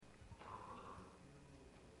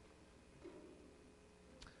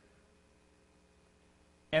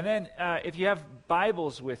And then if you have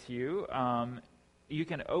Bibles with you, you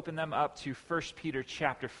can open them up to 1 Peter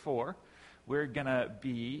chapter 4. We're going to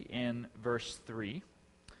be in verse 3.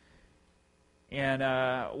 And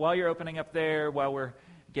while you're opening up there, while we're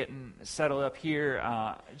getting settled up here,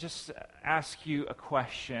 just ask you a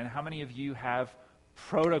question. How many of you have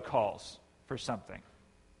protocols for something?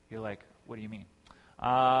 You're like, what do you mean?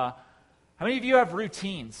 How many of you have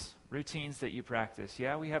routines that you practice?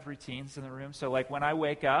 Yeah, we have routines in the room. So like when I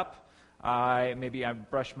wake up, I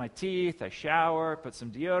brush my teeth, I shower, put some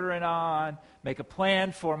deodorant on, make a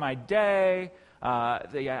plan for my day. I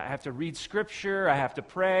have to read scripture, I have to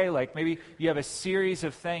pray. Like maybe you have a series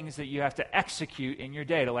of things that you have to execute in your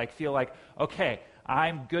day to like feel like, okay,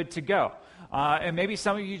 I'm good to go. And maybe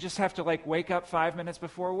some of you just have to like wake up 5 minutes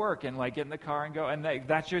before work and like get in the car and go, and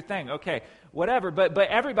that's your thing. Okay, whatever. But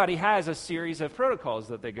everybody has a series of protocols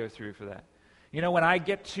that they go through for that. You know, when I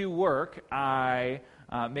get to work,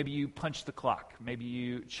 maybe you punch the clock. Maybe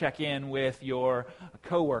you check in with your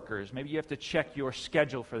coworkers. Maybe you have to check your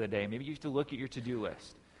schedule for the day. Maybe you have to look at your to-do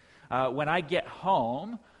list. When I get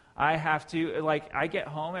home, I get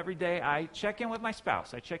home every day, I check in with my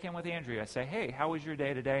spouse. I check in with Andrea. I say, hey, how was your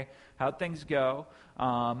day today? How'd things go?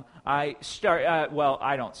 I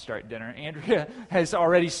don't start dinner. Andrea has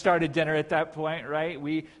already started dinner at that point, right?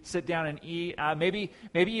 We sit down and eat. Maybe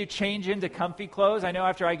you change into comfy clothes. I know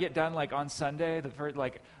after I get done, like on Sunday,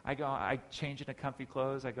 I change into comfy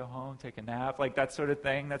clothes. I go home, take a nap, like that sort of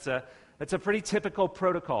thing. That's a pretty typical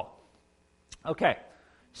protocol. Okay.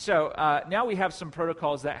 So now we have some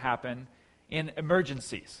protocols that happen in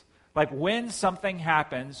emergencies. Like when something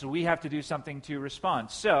happens, we have to do something to respond.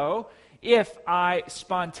 So if I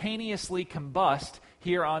spontaneously combust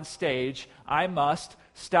here on stage, I must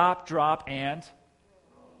stop, drop, and...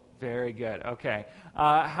 Very good. Okay.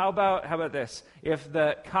 How about this? If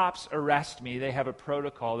the cops arrest me, they have a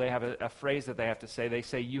protocol. They have a phrase that they have to say. They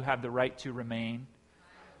say, you have the right to remain.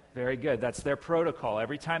 Very good. That's their protocol.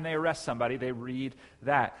 Every time they arrest somebody, they read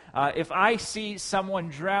that. If I see someone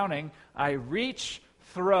drowning, I reach,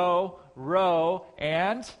 throw, row,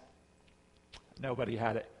 and nobody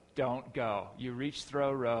had it. Don't go. You reach,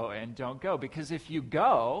 throw, row, and don't go. Because if you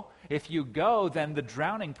go, then the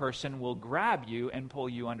drowning person will grab you and pull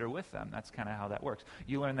you under with them. That's kind of how that works.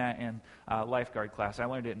 You learn that in lifeguard class. I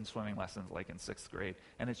learned it in swimming lessons like in 6th grade,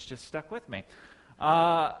 and it's just stuck with me.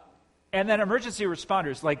 And then emergency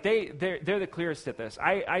responders, like they're the clearest at this.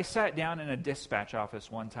 I sat down in a dispatch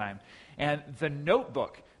office one time, and the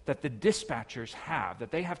notebook that the dispatchers have, that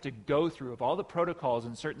they have to go through of all the protocols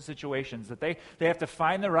in certain situations, that they have to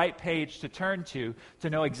find the right page to turn to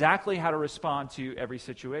know exactly how to respond to every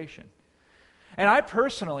situation. And I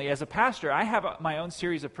personally, as a pastor, I have my own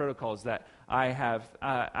series of protocols that I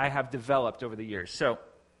have developed over the years. So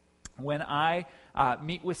when I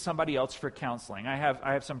meet with somebody else for counseling, I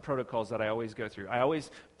have some protocols that I always go through. I always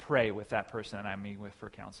pray with that person that I meet with for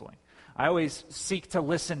counseling. I always seek to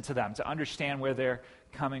listen to them, to understand where they're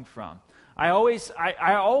coming from. I always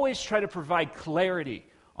try to provide clarity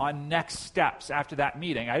on next steps after that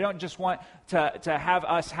meeting. I don't just want to have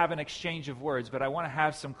us have an exchange of words, but I want to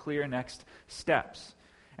have some clear next steps.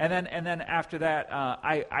 And then after that,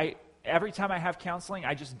 every time I have counseling,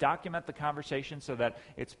 I just document the conversation so that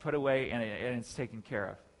it's put away and it's taken care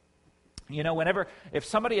of. You know, if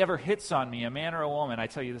somebody ever hits on me, a man or a woman, I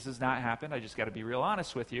tell you this has not happened, I just got to be real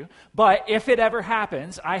honest with you. But if it ever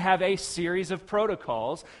happens, I have a series of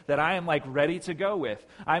protocols that I am like ready to go with.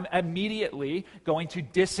 I'm immediately going to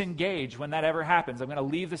disengage when that ever happens. I'm going to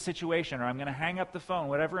leave the situation, or I'm going to hang up the phone,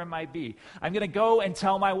 whatever it might be. I'm going to go and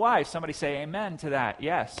tell my wife. Somebody say amen to that.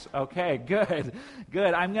 Yes. Okay, good.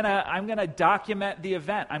 I'm going to document the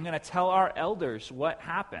event. I'm going to tell our elders what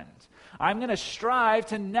happened. I'm going to strive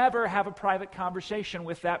to never have a private conversation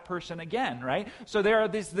with that person again, right? So there are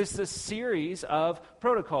this series of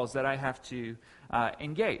protocols that I have to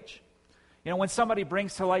engage. You know, when somebody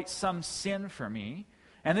brings to light some sin for me,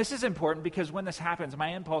 and this is important because when this happens, my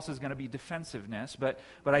impulse is going to be defensiveness, but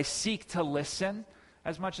I seek to listen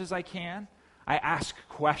as much as I can. I ask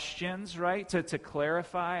questions, right, to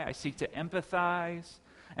clarify. I seek to empathize.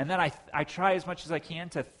 And then I try as much as I can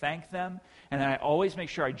to thank them. And then I always make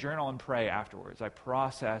sure I journal and pray afterwards. I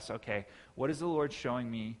process, okay, what is the Lord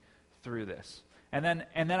showing me through this? And then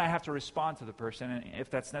I have to respond to the person. And if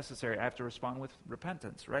that's necessary, I have to respond with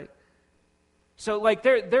repentance, right? So like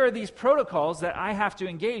there are these protocols that I have to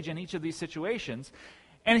engage in each of these situations.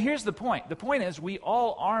 And here's the point. The point is we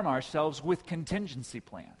all arm ourselves with contingency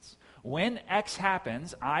plans. When X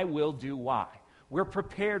happens, I will do Y. we're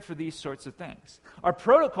prepared for these sorts of things. Our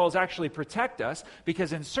protocols actually protect us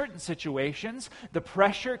because in certain situations, the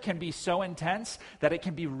pressure can be so intense that it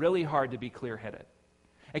can be really hard to be clear-headed.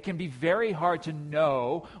 It can be very hard to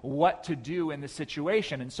know what to do in the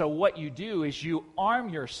situation. And so what you do is you arm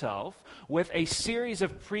yourself with a series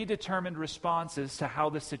of predetermined responses to how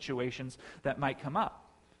the situations that might come up.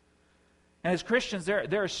 And as Christians,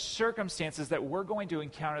 there are circumstances that we're going to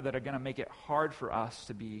encounter that are going to make it hard for us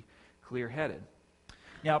to be clear-headed.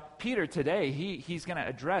 Now, Peter today, he's going to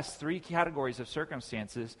address three categories of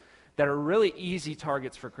circumstances that are really easy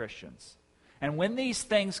targets for Christians. And when these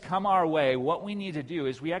things come our way, what we need to do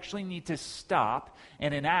is we actually need to stop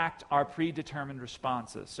and enact our predetermined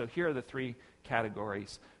responses. So here are the three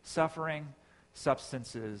categories: suffering,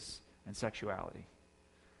 substances, and sexuality.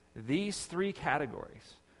 These three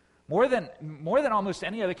categories, more than almost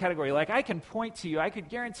any other category, like I can point to you, I could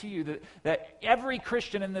guarantee you that every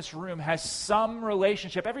Christian in this room has some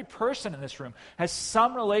relationship, every person in this room has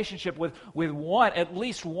some relationship with at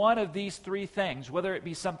least one of these three things, whether it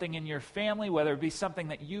be something in your family, whether it be something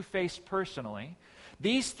that you face personally.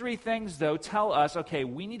 These three things, though, tell us, okay,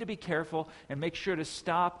 we need to be careful and make sure to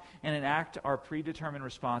stop and enact our predetermined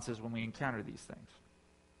responses when we encounter these things.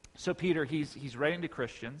 So Peter, he's writing to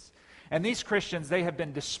Christians. And these Christians, they have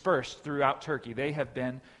been dispersed throughout Turkey. They have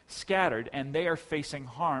been scattered, and they are facing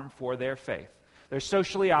harm for their faith. They're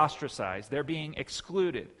socially ostracized. They're being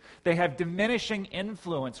excluded. They have diminishing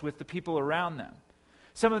influence with the people around them.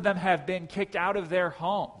 Some of them have been kicked out of their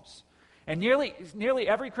homes. And nearly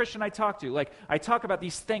every Christian I talk to, like I talk about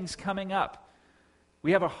these things coming up.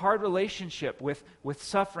 We have a hard relationship with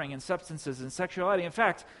suffering and substances and sexuality. In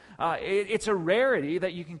fact, it's a rarity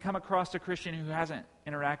that you can come across a Christian who hasn't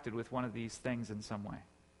interacted with one of these things in some way.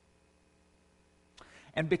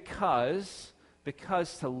 And because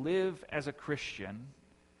to live as a Christian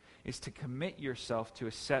is to commit yourself to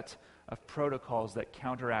a set of protocols that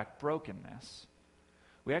counteract brokenness,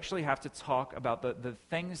 we actually have to talk about the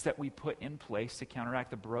things that we put in place to counteract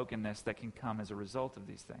the brokenness that can come as a result of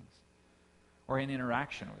these things, or in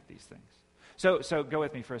interaction with these things. So go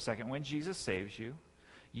with me for a second. When Jesus saves you,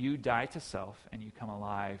 you die to self and you come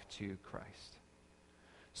alive to Christ.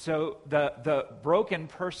 So the broken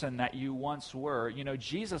person that you once were,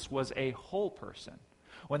 Jesus was a whole person.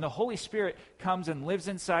 When the Holy Spirit comes and lives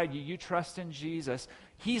inside you, you trust in Jesus,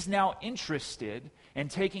 he's now interested in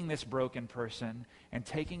taking this broken person and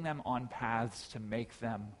taking them on paths to make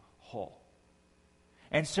them whole.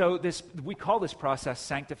 And so we call this process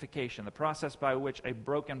sanctification, the process by which a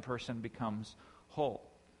broken person becomes whole.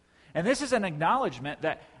 And this is an acknowledgement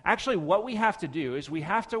that actually what we have to do is we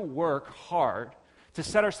have to work hard to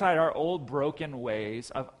set aside our old broken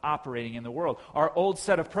ways of operating in the world, our old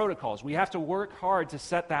set of protocols. We have to work hard to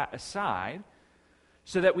set that aside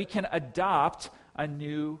so that we can adopt a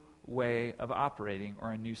new way of operating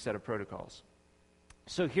or a new set of protocols.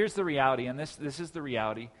 So here's the reality, and this is the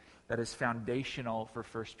reality that is foundational for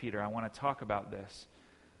 1 Peter. I want to talk about this.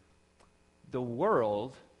 The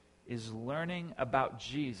world is learning about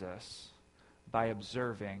Jesus by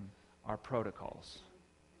observing our protocols.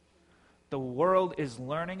 The world is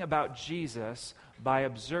learning about Jesus by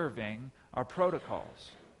observing our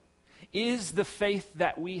protocols. Is the faith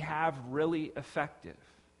that we have really effective?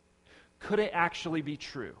 Could it actually be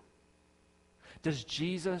true? Does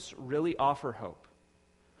Jesus really offer hope?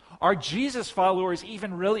 Are Jesus followers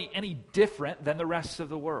even really any different than the rest of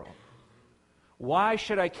the world? Why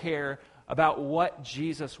should I care about what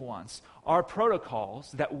Jesus wants? Our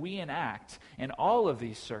protocols that we enact in all of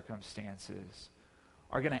these circumstances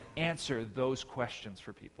are going to answer those questions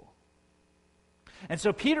for people. And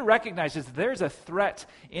so Peter recognizes that there's a threat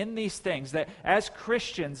in these things, that as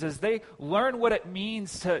Christians, as they learn what it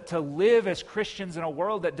means to live as Christians in a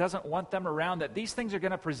world that doesn't want them around, that these things are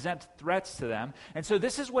going to present threats to them. And so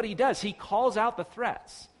this is what he does. He calls out the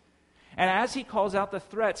threats. And as he calls out the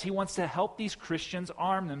threats, he wants to help these Christians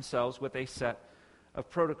arm themselves with a set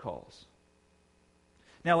of protocols.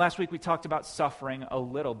 Now, last week we talked about suffering a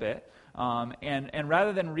little bit. And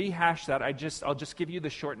rather than rehash that, I'll just give you the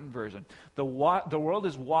shortened version. The world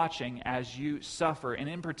is watching as you suffer, and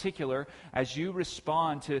in particular, as you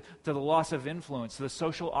respond to the loss of influence, to the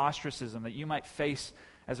social ostracism that you might face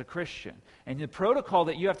as a Christian. And the protocol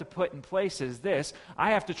that you have to put in place is this: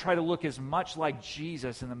 I have to try to look as much like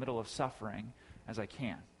Jesus in the middle of suffering as I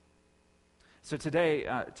can. So today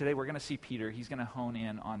we're going to see Peter. He's going to hone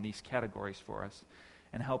in on these categories for us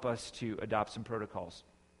and help us to adopt some protocols.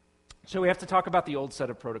 So we have to talk about the old set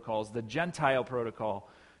of protocols, the Gentile protocol,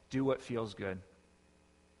 do what feels good.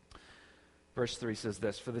 Verse 3 says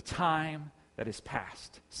this: "For the time that is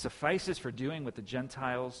past suffices for doing what the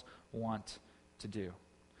Gentiles want to do.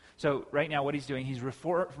 So right now what he's doing, he's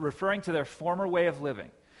referring to their former way of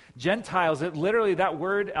living. Gentiles, literally that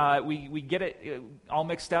word, we get it all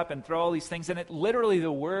mixed up and throw all these things in it. Literally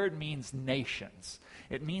the word means nations.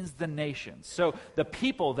 It means the nations. So the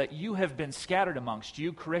people that you have been scattered amongst,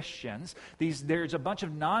 you Christians, there's a bunch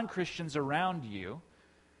of non-Christians around you,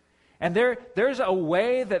 and there's a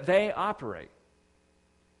way that they operate.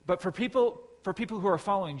 But for people who are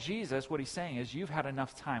following Jesus, what he's saying is you've had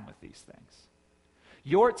enough time with these things.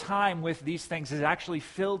 Your time with these things has actually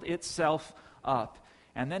filled itself up.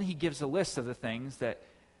 And then he gives a list of the things that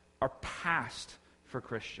are past for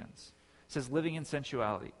Christians. It says living in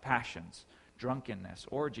sensuality, passions, drunkenness,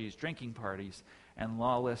 orgies, drinking parties, and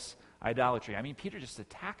lawless idolatry. I mean, Peter just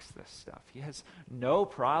attacks this stuff. He has no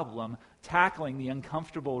problem tackling the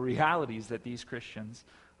uncomfortable realities that these Christians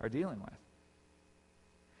are dealing with.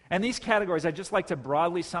 And these categories, I'd just like to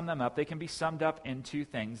broadly sum them up. They can be summed up in two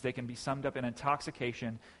things. They can be summed up in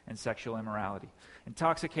intoxication and sexual immorality.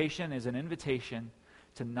 Intoxication is an invitation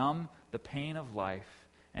to numb the pain of life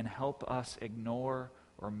and help us ignore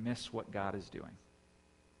or miss what God is doing.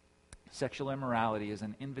 Sexual immorality is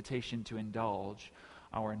an invitation to indulge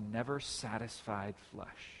our never-satisfied flesh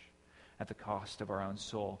at the cost of our own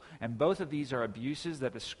soul. And both of these are abuses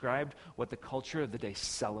that described what the culture of the day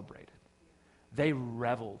celebrated. They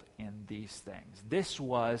reveled in these things. This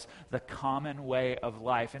was the common way of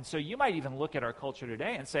life. And so you might even look at our culture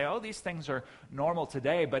today and say, oh, these things are normal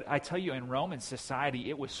today. But I tell you, in Roman society,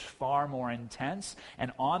 it was far more intense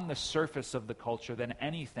and on the surface of the culture than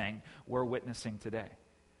anything we're witnessing today.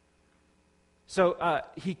 So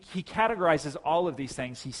he categorizes all of these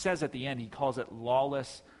things. He says at the end, he calls it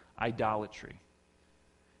lawless idolatry.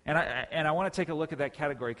 And I want to take a look at that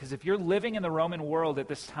category, because if you're living in the Roman world at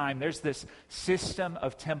this time, there's this system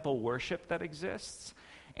of temple worship that exists.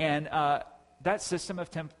 And that system of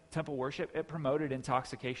temple worship, it promoted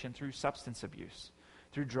intoxication through substance abuse,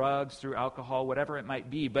 through drugs, through alcohol, whatever it might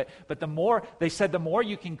be. But the more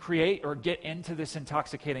you can create or get into this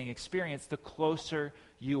intoxicating experience, the closer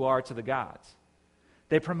you are to the gods.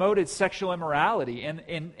 They promoted sexual immorality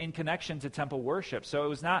in connection to temple worship. So it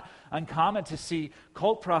was not uncommon to see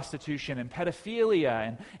cult prostitution and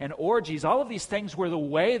pedophilia and orgies. All of these things were the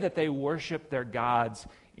way that they worshiped their gods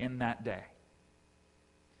in that day.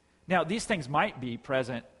 Now, these things might be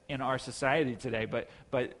present in our society today, but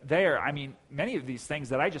many of these things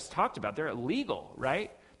that I just talked about, they're illegal,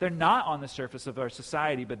 right? They're not on the surface of our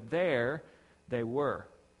society, but there they were.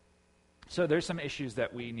 So there's some issues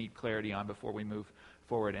that we need clarity on before we move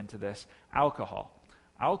forward into this. Alcohol.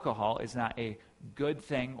 Alcohol is not a good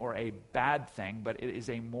thing or a bad thing, but it is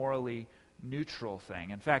a morally neutral thing.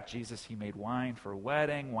 In fact, Jesus, he made wine for a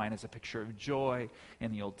wedding. Wine is a picture of joy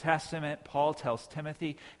in the Old Testament. Paul tells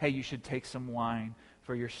Timothy, hey, you should take some wine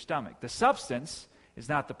for your stomach. The substance is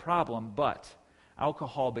not the problem, but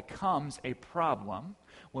alcohol becomes a problem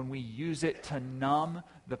when we use it to numb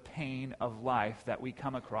the pain of life that we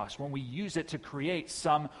come across, when we use it to create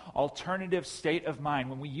some alternative state of mind,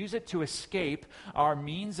 when we use it to escape our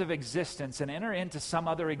means of existence and enter into some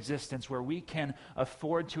other existence where we can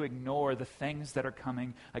afford to ignore the things that are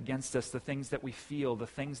coming against us, the things that we feel, the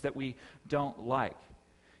things that we don't like.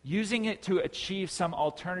 Using it to achieve some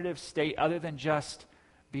alternative state other than just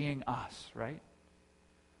being us, right?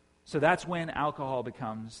 So that's when alcohol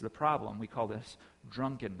becomes the problem. We call this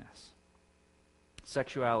drunkenness.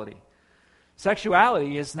 Sexuality.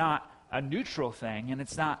 Sexuality is not a neutral thing, and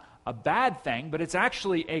it's not a bad thing, but it's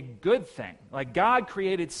actually a good thing. Like, God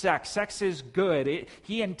created sex. Sex is good.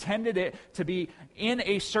 He intended it to be in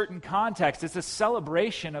a certain context. It's a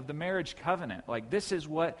celebration of the marriage covenant. Like, this is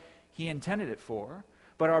what He intended it for.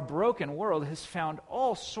 But our broken world has found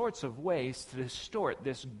all sorts of ways to distort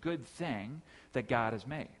this good thing that God has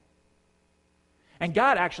made. And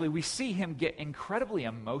God, actually, we see Him get incredibly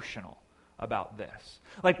emotional about this.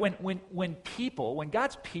 Like when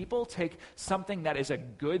God's people take something that is a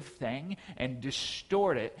good thing and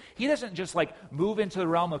distort it, He doesn't just move into the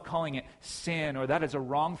realm of calling it sin or that is a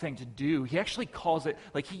wrong thing to do. He actually calls it,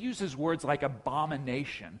 He uses words like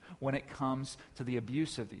abomination when it comes to the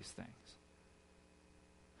abuse of these things.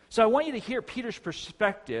 So I want you to hear Peter's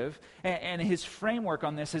perspective and his framework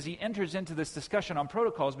on this as he enters into this discussion on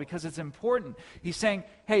protocols, because it's important. He's saying,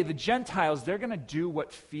 hey, the Gentiles, they're going to do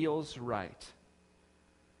what feels right.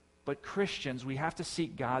 But Christians, we have to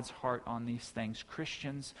seek God's heart on these things.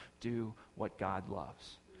 Christians do what God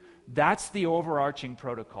loves. That's the overarching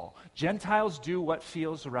protocol. Gentiles do what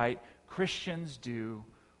feels right. Christians do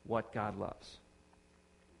what God loves.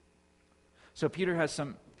 So Peter has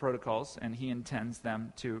some protocols, and he intends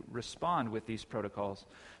them to respond with these protocols.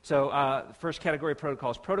 So first category of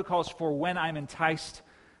protocols for when I'm enticed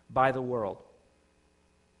by the world.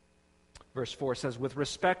 Verse 4 says, with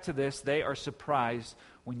respect to this, they are surprised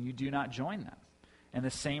when you do not join them in the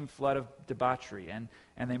same flood of debauchery, and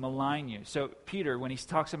they malign you. So Peter, when he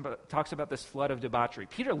talks about this flood of debauchery,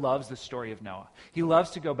 Peter loves the story of Noah. He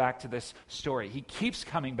loves to go back to this story. He keeps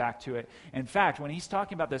coming back to it. In fact, when he's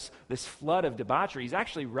talking about this flood of debauchery, he's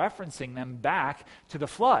actually referencing them back to the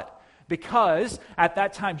flood. Because at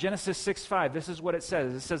that time, Genesis 6:5, this is what it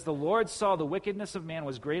says. It says, the Lord saw the wickedness of man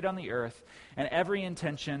was great on the earth, and every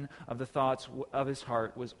intention of the thoughts of his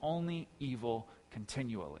heart was only evil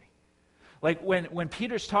continually. Like when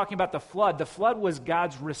Peter's talking about the flood was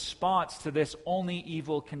God's response to this only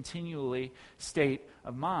evil continually state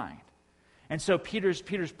of mind. And so Peter's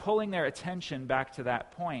pulling their attention back to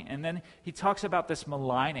that point. And then he talks about this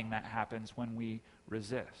maligning that happens when we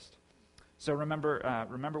resist. So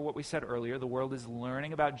remember what we said earlier. The world is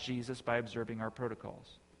learning about Jesus by observing our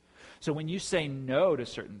protocols. So when you say no to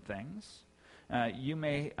certain things, you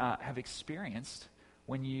may have experienced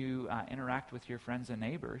when you interact with your friends and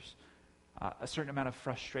neighbors a certain amount of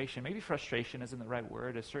frustration. Maybe frustration isn't the right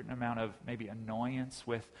word. A certain amount of maybe annoyance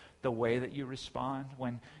with the way that you respond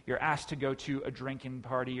when you're asked to go to a drinking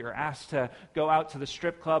party or asked to go out to the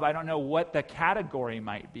strip club. I don't know what the category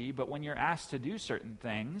might be, but when you're asked to do certain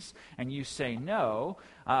things and you say no,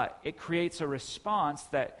 it creates a response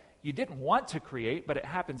that you didn't want to create, but it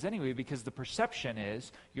happens anyway because the perception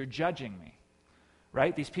is you're judging me.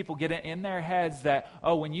 Right? These people get it in their heads that,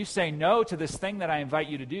 oh, when you say no to this thing that I invite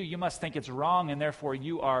you to do, you must think it's wrong, and therefore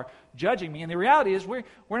you are judging me. And the reality is we're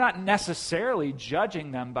not necessarily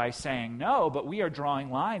judging them by saying no, but we are drawing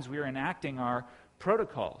lines. We are enacting our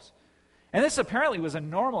protocols. And this apparently was a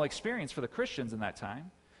normal experience for the Christians in that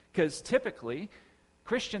time, because typically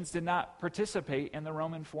Christians did not participate in the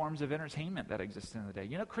Roman forms of entertainment that existed in the day.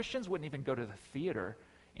 You know, Christians wouldn't even go to the theater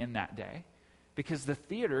in that day, because the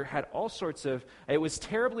theater had all sorts of, it was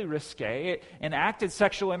terribly risque. It enacted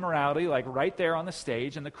sexual immorality like right there on the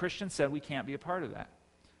stage, and the Christians said we can't be a part of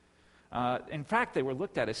that. In fact, they were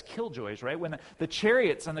looked at as killjoys, right? When the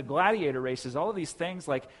chariots and the gladiator races, all of these things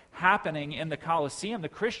like happening in the Colosseum, the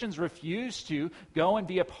Christians refused to go and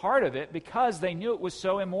be a part of it because they knew it was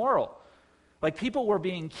so immoral. Like people were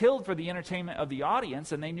being killed for the entertainment of the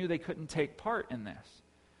audience, and they knew they couldn't take part in this.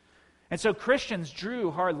 And so Christians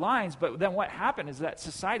drew hard lines, but then what happened is that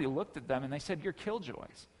society looked at them and they said, you're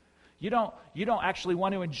killjoys. You don't actually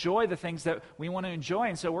want to enjoy the things that we want to enjoy,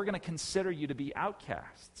 and so we're going to consider you to be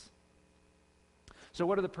outcasts. So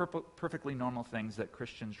what are the perfectly normal things that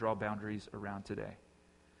Christians draw boundaries around today?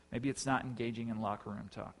 Maybe it's not engaging in locker room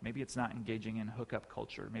talk. Maybe it's not engaging in hookup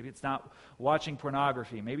culture. Maybe it's not watching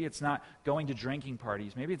pornography. Maybe it's not going to drinking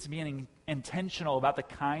parties. Maybe it's being intentional about the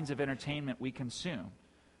kinds of entertainment we consume.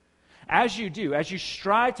 As you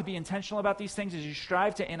strive to be intentional about these things, as you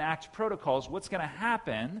strive to enact protocols, what's going to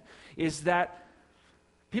happen is that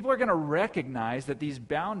people are going to recognize that these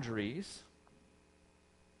boundaries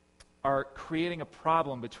are creating a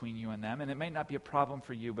problem between you and them, and it may not be a problem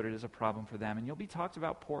for you, but it is a problem for them, and you'll be talked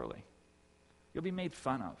about poorly. You'll be made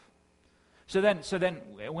fun of. So then,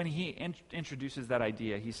 when he introduces that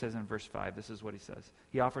idea, he says in verse 5, this is what he says.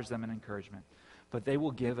 He offers them an encouragement. But they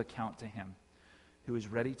will give account to him who is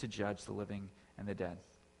ready to judge the living and the dead.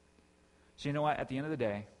 So you know what? At the end of the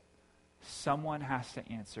day, someone has to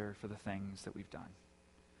answer for the things that we've done.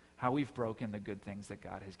 How we've broken the good things that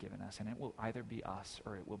God has given us. And it will either be us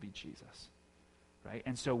or it will be Jesus. Right?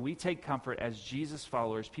 And so we take comfort as Jesus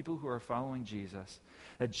followers, people who are following Jesus,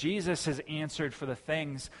 that Jesus has answered for the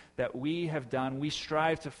things that we have done. We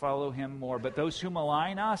strive to follow him more. But those who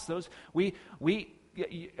malign us, we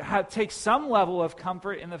take some level of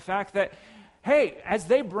comfort in the fact that, hey, as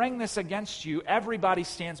they bring this against you, everybody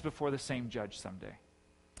stands before the same judge someday.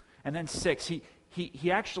 And then 6,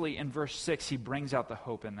 he actually, in verse 6, he brings out the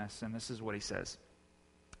hope in this, and this is what he says.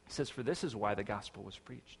 He says, for this is why the gospel was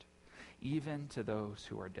preached, even to those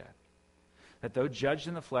who are dead. That though judged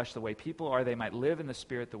in the flesh the way people are, they might live in the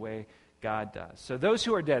spirit the way God does. So those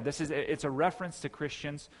who are dead, it's a reference to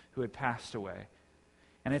Christians who had passed away.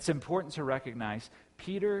 And it's important to recognize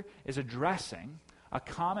Peter is addressing a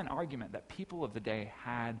common argument that people of the day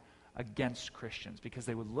had against Christians, because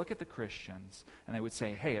they would look at the Christians and they would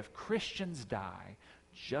say, hey, if Christians die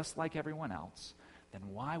just like everyone else, then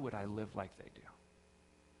why would I live like they do?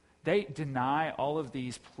 They deny all of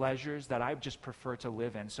these pleasures that I just prefer to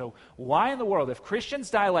live in. So why in the world, if Christians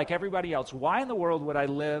die like everybody else, why in the world would I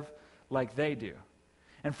live like they do?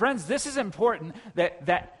 And friends, this is important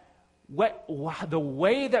that the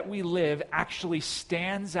way that we live actually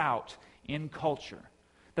stands out in culture.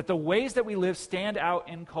 That the ways that we live stand out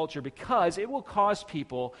in culture because it will cause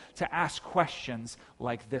people to ask questions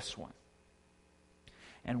like this one.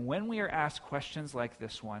 And when we are asked questions like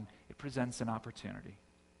this one, it presents an opportunity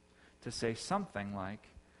to say something like,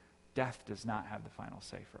 death does not have the final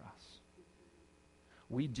say for us.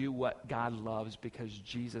 We do what God loves because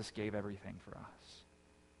Jesus gave everything for us.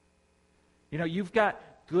 You know, you've got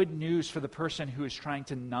good news for the person who is trying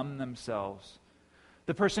to numb themselves,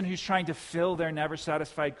 the person who's trying to fill their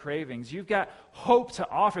never-satisfied cravings. You've got hope to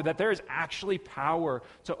offer that there is actually power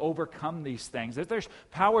to overcome these things, that there's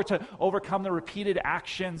power to overcome the repeated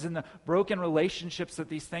actions and the broken relationships that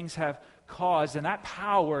these things have caused, and that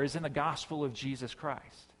power is in the gospel of Jesus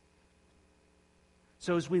Christ.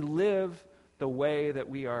 So as we live the way that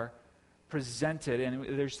we are presented,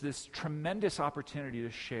 and there's this tremendous opportunity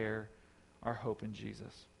to share our hope in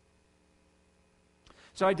Jesus.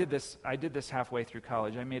 So I did this halfway through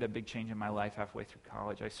college. I made a big change in my life halfway through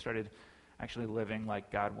college. I started actually living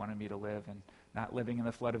like God wanted me to live and not living in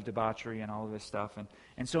the flood of debauchery and all of this stuff.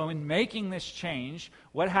 And so in making this change,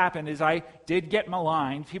 what happened is I did get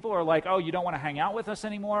maligned. People are like, oh, you don't want to hang out with us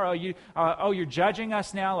anymore? Oh, you're judging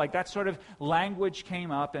us now? Like that sort of language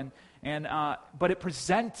came up, but it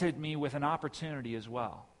presented me with an opportunity as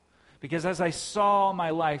well. Because as I saw my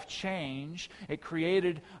life change, it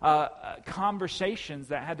created conversations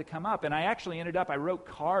that had to come up. And I actually I wrote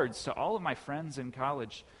cards to all of my friends in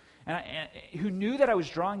college who knew that I was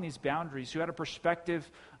drawing these boundaries, who had a perspective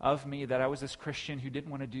of me that I was this Christian who didn't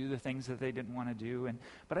want to do the things that they didn't want to do.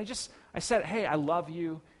 But I said, hey, I love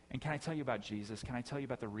you, and can I tell you about Jesus? Can I tell you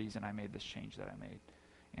about the reason I made this change that I made?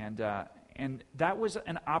 And that was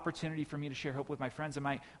an opportunity for me to share hope with my friends. And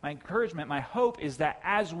my encouragement, my hope is that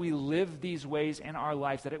as we live these ways in our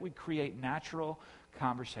lives, that it would create natural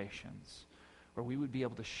conversations where we would be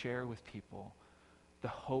able to share with people the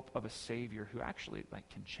hope of a Savior who actually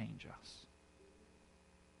can change us.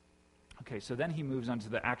 Okay, so then he moves on to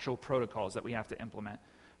the actual protocols that we have to implement.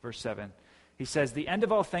 Verse 7, he says, the end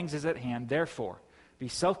of all things is at hand, therefore, be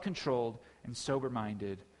self-controlled and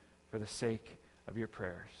sober-minded for the sake of your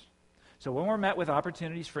prayers. So when we're met with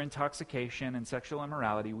opportunities for intoxication and sexual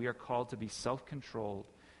immorality, we are called to be self-controlled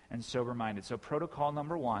and sober-minded. So protocol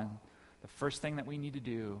number 1, the first thing that we need to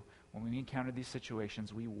do when we encounter these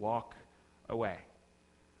situations, we walk away.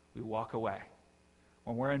 We walk away.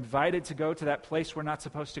 When we're invited to go to that place we're not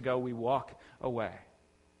supposed to go, we walk away.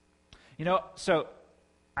 You know, so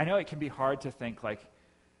I know it can be hard to think like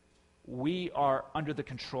we are under the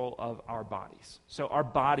control of our bodies. So our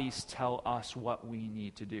bodies tell us what we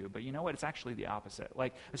need to do. But you know what? It's actually the opposite.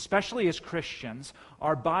 Like, especially as Christians,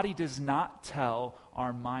 our body does not tell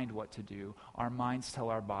our mind what to do. Our minds tell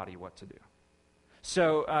our body what to do.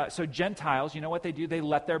 So Gentiles, you know what they do? They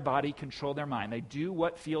let their body control their mind. They do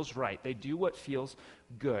what feels right. They do what feels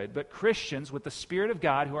good. But Christians, with the Spirit of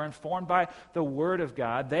God, who are informed by the Word of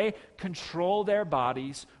God, they control their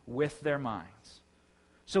bodies with their minds.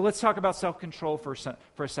 So let's talk about self-control for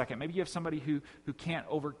a second. Maybe you have somebody who can't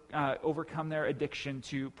overcome their addiction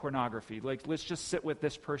to pornography. Like, let's just sit with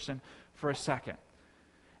this person for a second.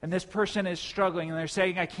 And this person is struggling, and they're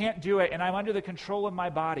saying, I can't do it, and I'm under the control of my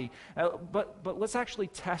body. But let's actually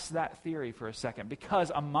test that theory for a second, because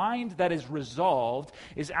a mind that is resolved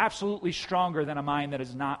is absolutely stronger than a mind that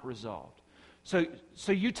is not resolved.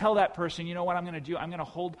 So you tell that person, you know what I'm going to do? I'm going to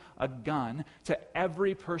hold a gun to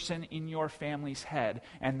every person in your family's head,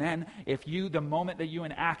 and then the moment that you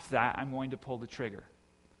enact that, I'm going to pull the trigger.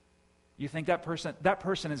 You think that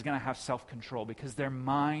person is going to have self-control because their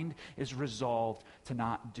mind is resolved to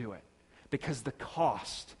not do it because the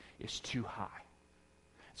cost is too high.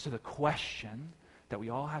 So the question that we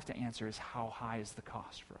all have to answer is, how high is the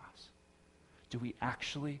cost for us? Do we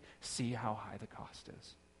actually see how high the cost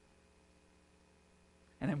is?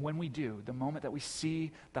 And then when we do, the moment that we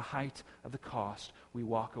see the height of the cost, we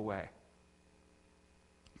walk away.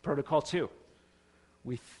 Protocol 2,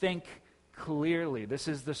 we think clearly. This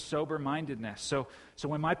is the sober-mindedness. So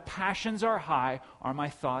when my passions are high, are my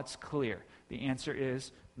thoughts clear? The answer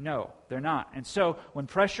is no, they're not. And so when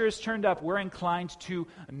pressure is turned up, we're inclined to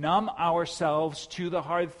numb ourselves to the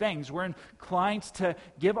hard things. We're inclined to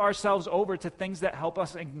give ourselves over to things that help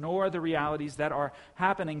us ignore the realities that are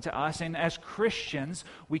happening to us. And as Christians,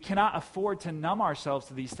 we cannot afford to numb ourselves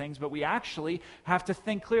to these things, but we actually have to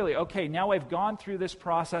think clearly. Okay, now I've gone through this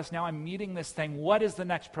process. Now I'm meeting this thing. What is the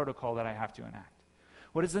next protocol that I have to enact?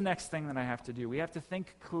 What is the next thing that I have to do? We have to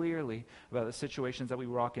think clearly about the situations that we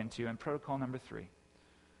walk into. And protocol number 3,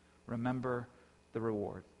 remember the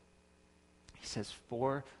reward. He says,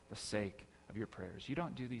 for the sake of your prayers. You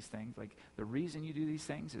don't do these things. Like, the reason you do these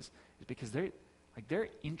things is because they're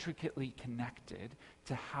intricately connected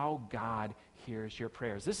to how God hears your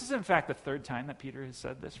prayers. This is, in fact, the third time that Peter has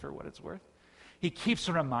said this, for what it's worth. He keeps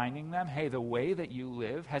reminding them, hey, the way that you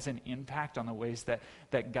live has an impact on the ways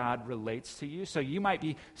that God relates to you. So you might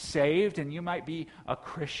be saved and you might be a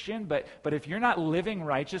Christian, but if you're not living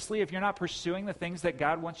righteously, if you're not pursuing the things that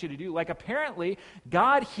God wants you to do, like, apparently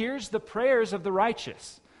God hears the prayers of the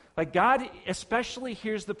righteous. Like, God especially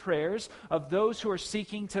hears the prayers of those who are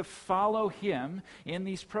seeking to follow him in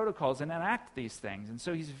these protocols and enact these things. And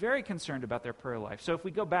so he's very concerned about their prayer life. So if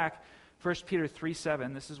we go back, 1 Peter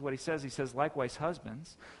 3:7, this is what he says. He says, likewise,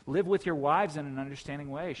 husbands, live with your wives in an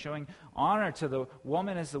understanding way, showing honor to the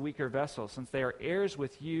woman as the weaker vessel, since they are heirs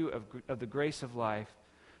with you of the grace of life,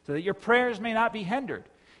 so that your prayers may not be hindered.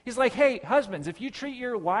 He's like, hey, husbands, if you treat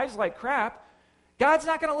your wives like crap, God's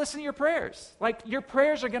not going to listen to your prayers. Like, your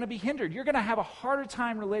prayers are going to be hindered. You're going to have a harder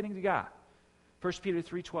time relating to God. 1 Peter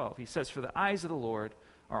 3:12, he says, for the eyes of the Lord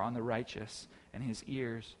are on the righteous, and his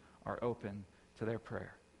ears are open to their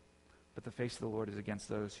prayer. But the face of the Lord is against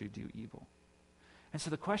those who do evil. And so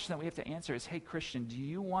the question that we have to answer is, hey, Christian, do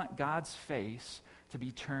you want God's face to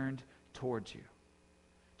be turned towards you?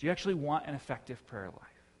 Do you actually want an effective prayer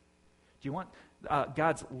life? Do you want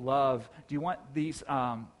God's love? Do you want these?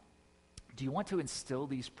 Do you want to instill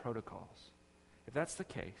these protocols? If that's the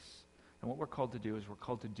case, then what we're called to do is we're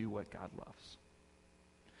called to do what God loves.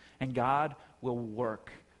 And God will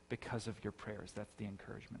work because of your prayers. That's the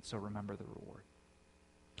encouragement. So remember the reward.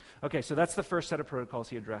 Okay, so that's the first set of protocols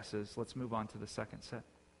he addresses. Let's move on to the second set.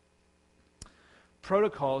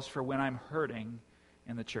 Protocols for when I'm hurting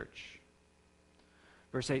in the church.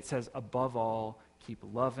 Verse 8 says, above all, keep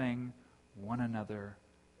loving one another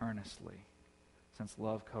earnestly, since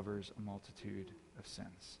love covers a multitude of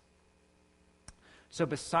sins. So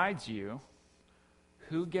besides you,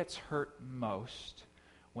 who gets hurt most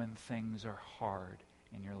when things are hard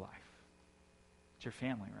in your life? It's your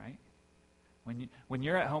family, right? When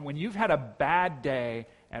you're at home, when you've had a bad day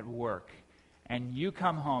at work and you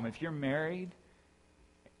come home, if you're married,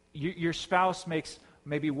 your spouse makes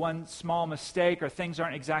maybe one small mistake or things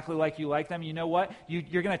aren't exactly like you like them, you know what?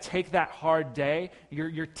 You're going to take that hard day.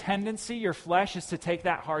 Your tendency, your flesh, is to take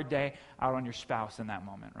that hard day out on your spouse in that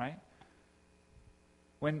moment, right?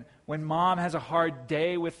 When mom has a hard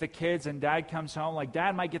day with the kids and dad comes home, like,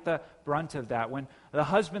 dad might get the brunt of that. When the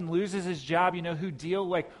husband loses his job, you know who deal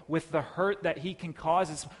with the hurt that he can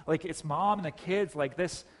cause? It's mom and the kids. Like,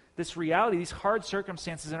 this reality, these hard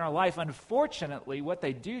circumstances in our life, unfortunately, what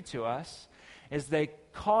they do to us is they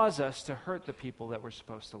cause us to hurt the people that we're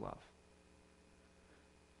supposed to love.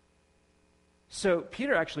 So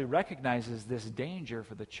Peter actually recognizes this danger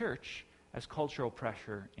for the church as cultural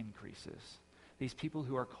pressure increases. These people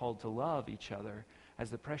who are called to love each other, as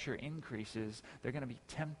the pressure increases, they're going to be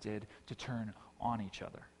tempted to turn on each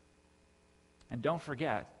other. And don't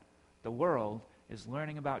forget, the world is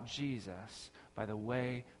learning about Jesus by the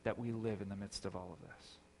way that we live in the midst of all of this.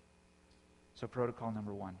 So protocol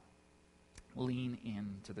number 1, lean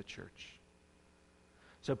into the church.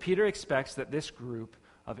 So Peter expects that this group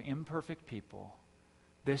of imperfect people,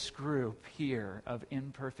 this group here of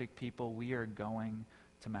imperfect people, we are going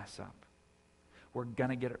to mess up. We're going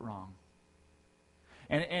to get it wrong.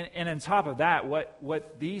 And on top of that,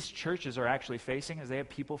 what these churches are actually facing is they have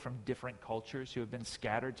people from different cultures who have been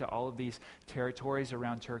scattered to all of these territories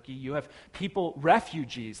around Turkey. You have people,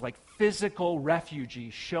 refugees, like physical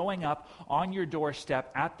refugees, showing up on your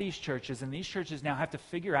doorstep at these churches, and these churches now have to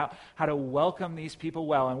figure out how to welcome these people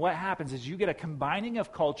well. And what happens is you get a combining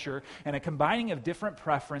of culture and a combining of different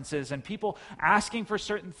preferences, and people asking for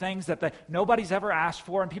certain things that nobody's ever asked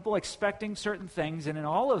for, and people expecting certain things, and in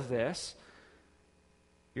all of this,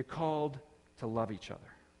 you're called to love each other.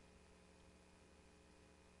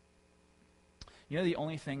 You know, the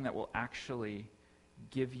only thing that will actually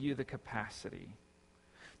give you the capacity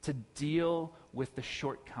to deal with the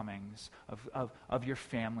shortcomings of your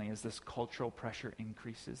family as this cultural pressure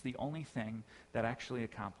increases, the only thing that actually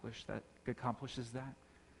accomplishes that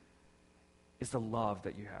is the love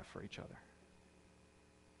that you have for each other.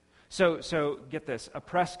 So get this,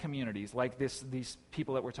 oppressed communities like these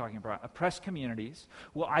people that we're talking about, oppressed communities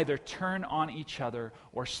will either turn on each other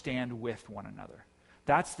or stand with one another.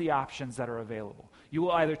 That's the options that are available. You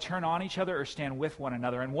will either turn on each other or stand with one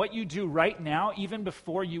another. And what you do right now, even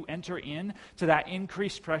before you enter into that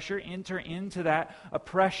increased pressure, enter into that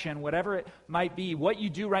oppression, whatever it might be, what you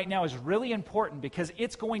do right now is really important because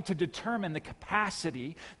it's going to determine the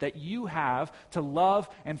capacity that you have to love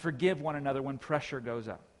and forgive one another when pressure goes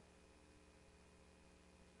up.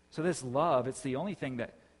 So this love, it's the only thing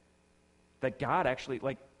that that God actually,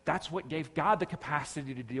 that's what gave God the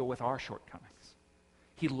capacity to deal with our shortcomings.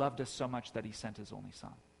 He loved us so much that he sent his only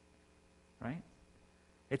son, right?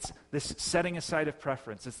 It's this setting aside of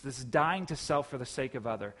preference. It's this dying to self for the sake of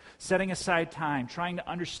other, setting aside time, trying to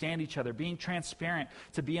understand each other, being transparent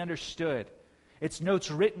to be understood. It's notes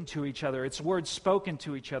written to each other. It's words spoken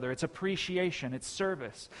to each other. It's appreciation. It's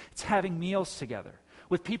service. It's having meals together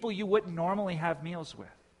with people you wouldn't normally have meals with.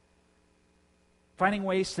 Finding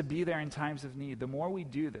ways to be there in times of need. The more we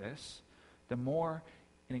do this, the more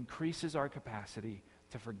it increases our capacity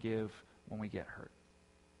to forgive when we get hurt.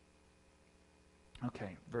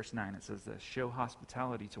 Okay, verse 9, it says this: show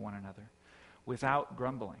hospitality to one another without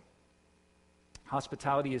grumbling.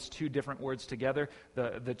 Hospitality is two different words together.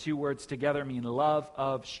 The two words together mean love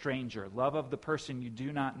of stranger, love of the person you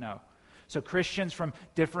do not know. So Christians from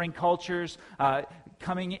differing cultures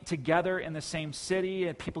coming together in the same city,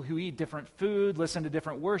 and people who eat different food, listen to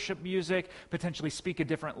different worship music, potentially speak a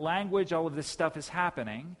different language, all of this stuff is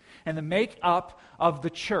happening. And the makeup of the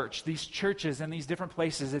church, these churches in these different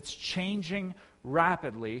places, it's changing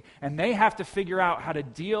rapidly, and they have to figure out how to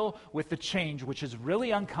deal with the change, which is really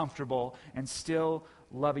uncomfortable, and still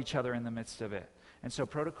love each other in the midst of it. And so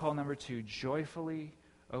protocol number 2, joyfully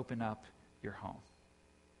open up your home.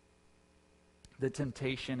 The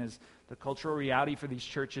temptation is the cultural reality for these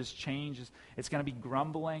churches changes. It's going to be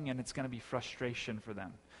grumbling and it's going to be frustration for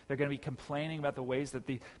them. They're going to be complaining about the ways that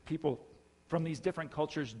the people from these different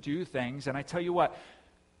cultures do things. And I tell you what,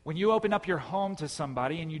 when you open up your home to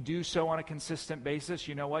somebody and you do so on a consistent basis,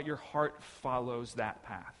 you know what? Your heart follows that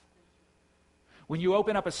path. When you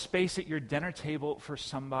open up a space at your dinner table for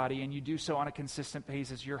somebody and you do so on a consistent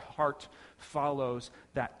basis, your heart follows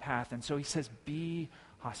that path. And so he says, be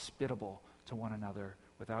hospitable to one another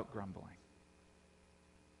without grumbling.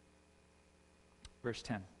 Verse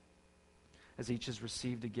 10. As each has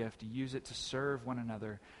received a gift, use it to serve one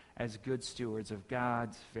another as good stewards of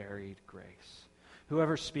God's varied grace.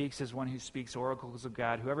 Whoever speaks is one who speaks oracles of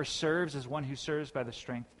God. Whoever serves is one who serves by the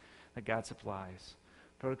strength that God supplies.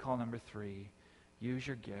 Protocol number 3, use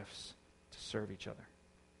your gifts to serve each other.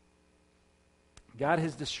 God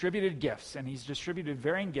has distributed gifts, and he's distributed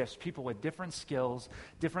varying gifts, people with different skills,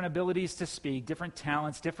 different abilities to speak, different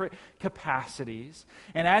talents, different capacities.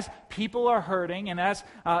 And as people are hurting, and as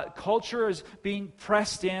culture is being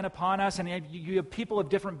pressed in upon us, and you have people of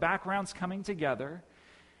different backgrounds coming together,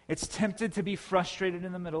 it's tempted to be frustrated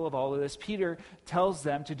in the middle of all of this. Peter tells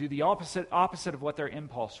them to do the opposite of what their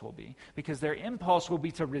impulse will be, because their impulse will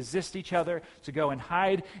be to resist each other, to go and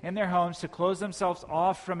hide in their homes, to close themselves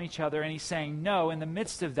off from each other. And he's saying, no, in the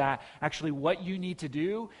midst of that, actually what you need to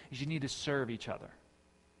do is you need to serve each other.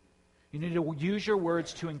 You need to use your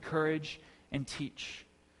words to encourage and teach.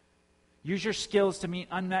 Use your skills to meet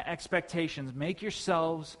unmet expectations. Make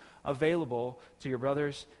yourselves available to your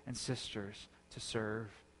brothers and sisters to serve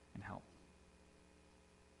and help.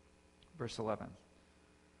 Verse 11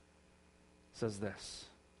 says this: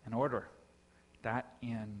 in order that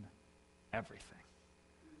in everything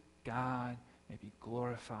God may be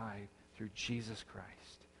glorified through Jesus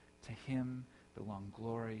Christ. To him belong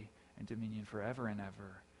glory and dominion forever and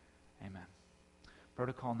ever. Amen.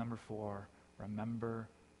 Protocol number 4, remember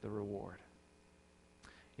the reward.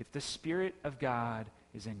 If the Spirit of God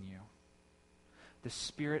is in you, the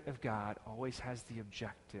Spirit of God always has the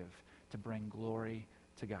objective to bring glory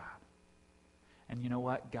to God. And you know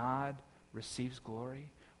what? God receives glory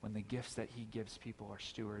when the gifts that he gives people are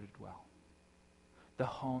stewarded well. The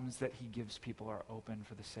homes that he gives people are open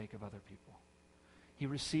for the sake of other people. He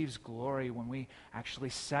receives glory when we actually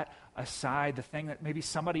set aside the thing that maybe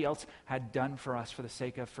somebody else had done for us for the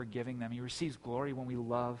sake of forgiving them. He receives glory when we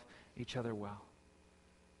love each other well.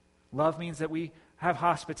 Love means that we have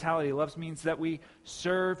hospitality. Love means that we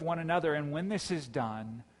serve one another. And when this is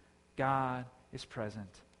done, God is present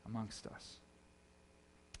amongst us.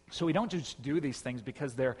 So we don't just do these things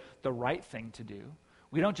because they're the right thing to do.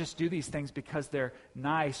 We don't just do these things because they're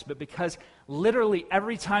nice, but because literally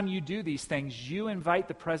every time you do these things, you invite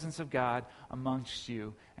the presence of God amongst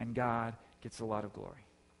you, and God gets a lot of glory.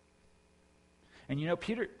 And you know,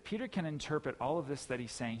 Peter can interpret all of this that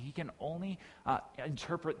he's saying. He can only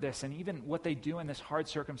interpret this, and even what they do in this hard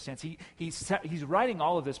circumstance. He's writing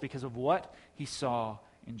all of this because of what he saw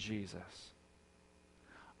in Jesus.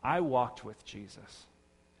 I walked with Jesus.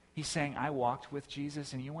 He's saying, I walked with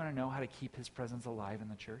Jesus, and you want to know how to keep his presence alive in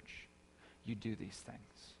the church? You do these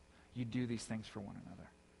things. You do these things for one another.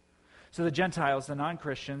 So the Gentiles, the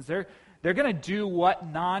non-Christians, they're going to do what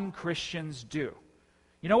non-Christians do.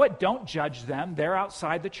 You know what? Don't judge them. They're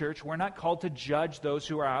outside the church. We're not called to judge those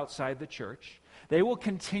who are outside the church. They will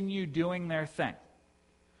continue doing their thing.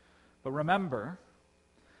 But remember,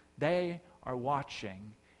 they are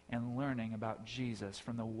watching and learning about Jesus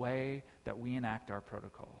from the way that we enact our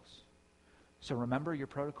protocols. So remember your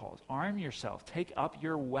protocols. Arm yourself. Take up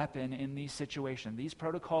your weapon in these situations. These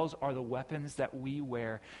protocols are the weapons that we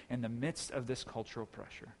wear in the midst of this cultural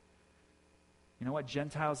pressure. You know what?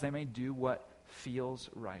 Gentiles, they may do what feels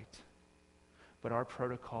right, but our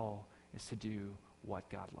protocol is to do what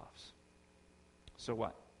God loves. So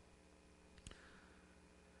what?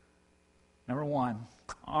 Number one,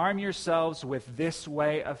 arm yourselves with this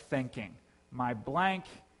way of thinking. My blank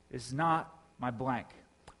is not my blank.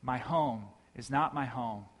 My home is not my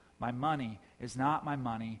home. My money is not my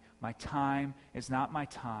money. My time is not my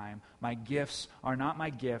time. My gifts are not my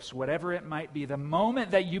gifts. Whatever it might be, the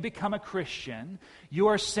moment that you become a Christian, you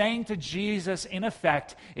are saying to Jesus, in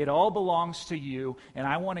effect, it all belongs to you, and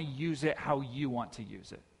I want to use it how you want to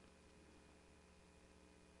use it.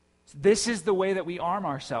 This is the way that we arm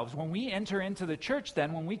ourselves. When we enter into the church,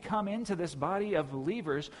 then, when we come into this body of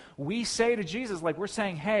believers, we say to Jesus, like we're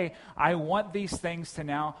saying, hey, I want these things to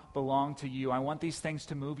now belong to you. I want these things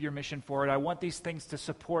to move your mission forward. I want these things to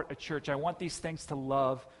support a church. I want these things to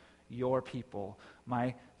love your people.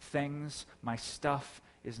 My things, my stuff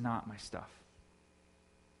is not my stuff.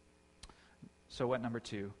 So what, number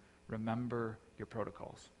two? Remember your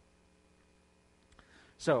protocols.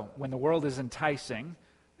 So when the world is enticing,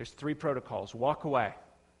 there's three protocols. Walk away.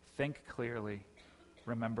 Think clearly.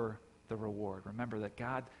 Remember the reward. Remember that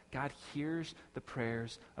God hears the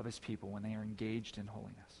prayers of his people when they are engaged in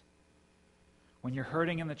holiness. When you're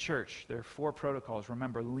hurting in the church, there are four protocols.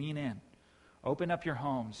 Remember, lean in. Open up your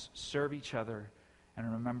homes. Serve each other.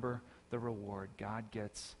 And remember the reward. God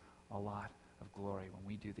gets a lot of glory when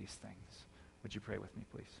we do these things. Would you pray with me,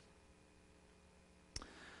 please?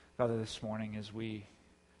 Father, this morning as we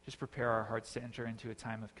just prepare our hearts to enter into a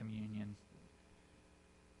time of communion,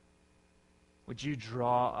 would you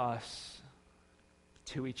draw us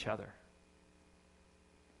to each other?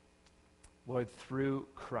 Lord, through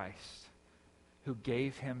Christ, who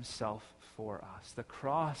gave himself for us. The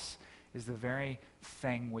cross is the very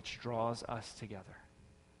thing which draws us together.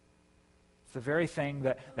 It's the very thing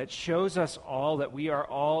that shows us all that we are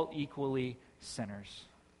all equally sinners.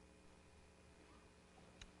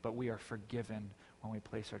 But we are forgiven when we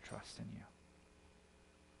place our trust in you.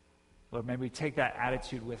 Lord, may we take that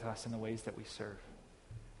attitude with us in the ways that we serve,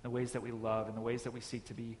 in the ways that we love, in the ways that we seek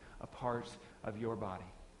to be a part of your body.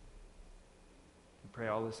 We pray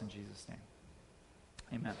all this in Jesus' name.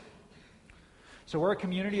 Amen. So we're a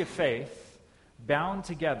community of faith bound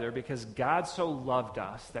together because God so loved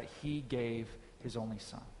us that he gave his only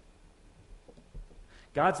Son.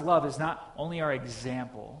 God's love is not only our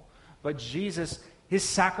example, but Jesus, his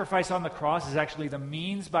sacrifice on the cross is actually the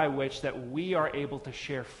means by which that we are able to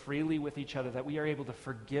share freely with each other, that we are able to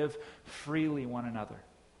forgive freely one another.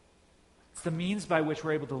 It's the means by which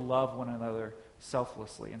we're able to love one another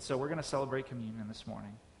selflessly. And so we're going to celebrate communion this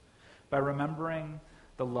morning by remembering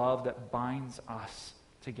the love that binds us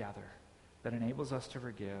together, that enables us to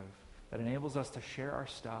forgive, that enables us to share our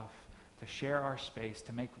stuff, to share our space,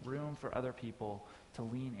 to make room for other people, to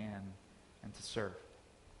lean in and to serve.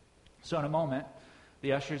 So in a moment,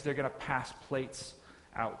 the ushers, they're going to pass plates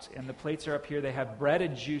out. And the plates are up here. They have bread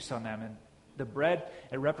and juice on them. And the bread,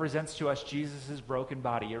 it represents to us Jesus' broken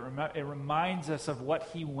body. It reminds us of what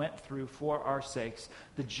he went through for our sakes.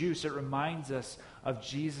 The juice, it reminds us of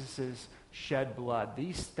Jesus' shed blood.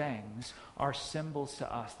 These things are symbols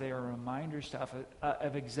to us. They are reminders to us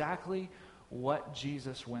of exactly what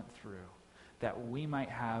Jesus went through, that we might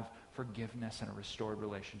have forgiveness and a restored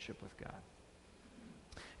relationship with God.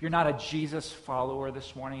 If you're not a Jesus follower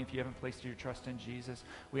this morning, if you haven't placed your trust in Jesus,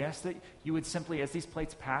 we ask that you would simply, as these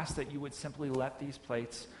plates pass, that you would simply let these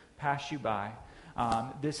plates pass you by.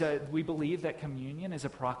 We believe that communion is a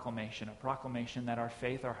proclamation that our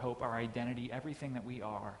faith, our hope, our identity, everything that we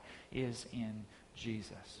are is in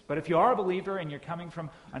Jesus. But if you are a believer and you're coming from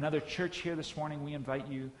another church here this morning, we invite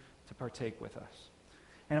you to partake with us.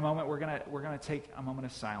 In a moment, we're gonna take a moment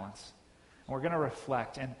of silence, and we're going to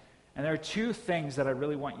reflect. And there are two things that I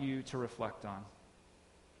really want you to reflect on.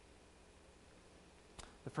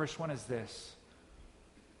 The first one is this: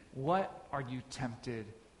 what are you tempted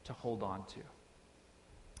to hold on to?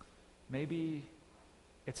 Maybe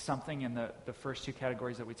it's something in the first two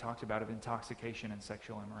categories that we talked about of intoxication and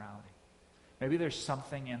sexual immorality. Maybe there's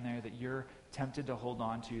something in there that you're tempted to hold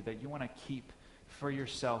on to, that you want to keep for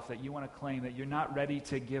yourself, that you want to claim, that you're not ready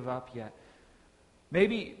to give up yet.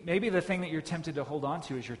 Maybe the thing that you're tempted to hold on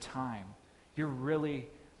to is your time. You're really,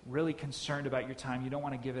 really concerned about your time. You don't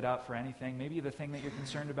want to give it up for anything. Maybe the thing that you're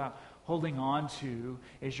concerned about holding on to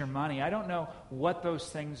is your money. I don't know what those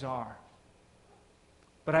things are.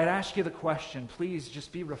 But I'd ask you the question, please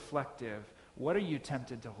just be reflective. What are you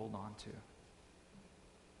tempted to hold on to?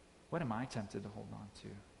 What am I tempted to hold on to?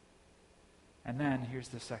 And then here's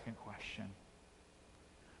the second question.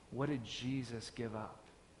 What did Jesus give up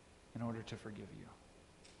in order to forgive you?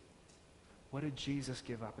 What did Jesus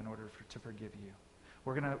give up in order to forgive you?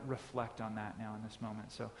 We're going to reflect on that now in this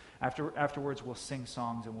moment. So afterwards, we'll sing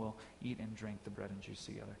songs and we'll eat and drink the bread and juice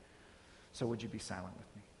together. So would you be silent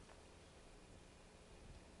with me?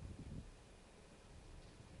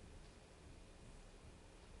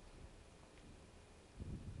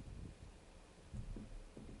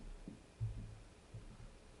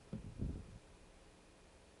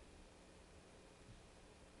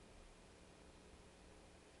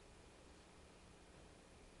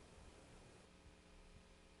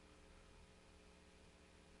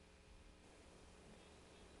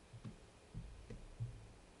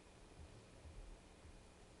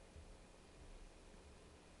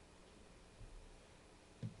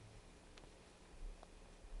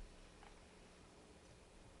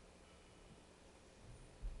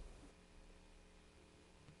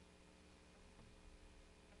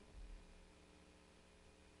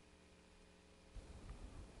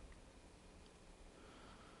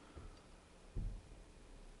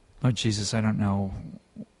 Lord Jesus, I don't know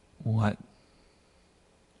what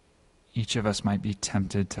each of us might be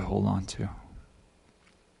tempted to hold on to.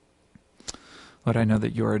 Lord, I know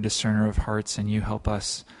that you are a discerner of hearts and you help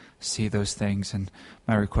us see those things. And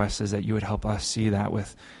my request is that you would help us see that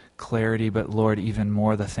with clarity. But Lord, even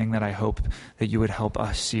more, the thing that I hope that you would help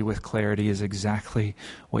us see with clarity is exactly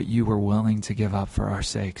what you were willing to give up for our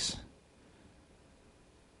sakes.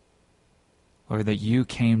 Lord, that you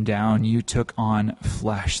came down, you took on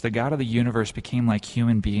flesh. The God of the universe became like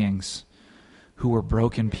human beings who were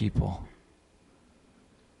broken people.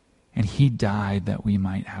 And he died that we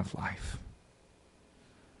might have life.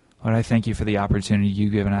 Lord, I thank you for the opportunity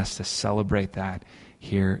you've given us to celebrate that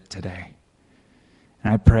here today.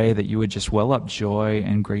 And I pray that you would just well up joy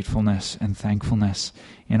and gratefulness and thankfulness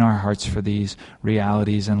in our hearts for these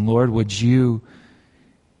realities. And Lord, would you,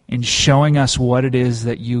 in showing us what it is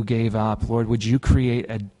that you gave up, Lord, would you create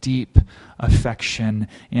a deep affection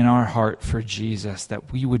in our heart for Jesus,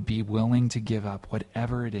 that we would be willing to give up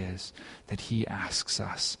whatever it is that he asks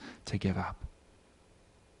us to give up.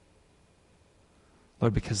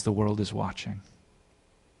 Lord, because the world is watching.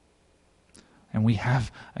 And we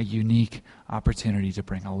have a unique opportunity to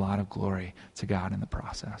bring a lot of glory to God in the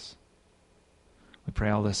process. We pray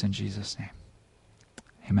all this in Jesus' name.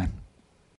 Amen.